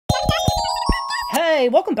Hey,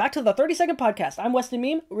 welcome back to the 30-second podcast. I'm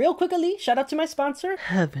Westinmeme. Real quickly, shout out to my sponsor,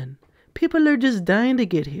 Heaven. People are just dying to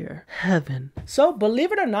get here. Heaven. So,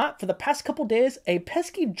 believe it or not, for the past couple days, a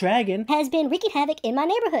pesky dragon has been wreaking havoc in my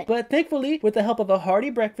neighborhood. But thankfully, with the help of a hearty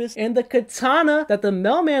breakfast and the katana that the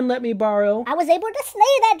mailman let me borrow, I was able to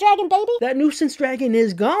slay that dragon, baby. That nuisance dragon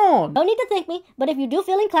is gone. Don't need to thank me, but if you do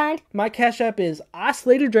feel inclined, my cash app is I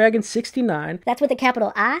Slayed a Dragon 69. That's with a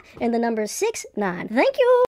capital I and the number 69. Thank you.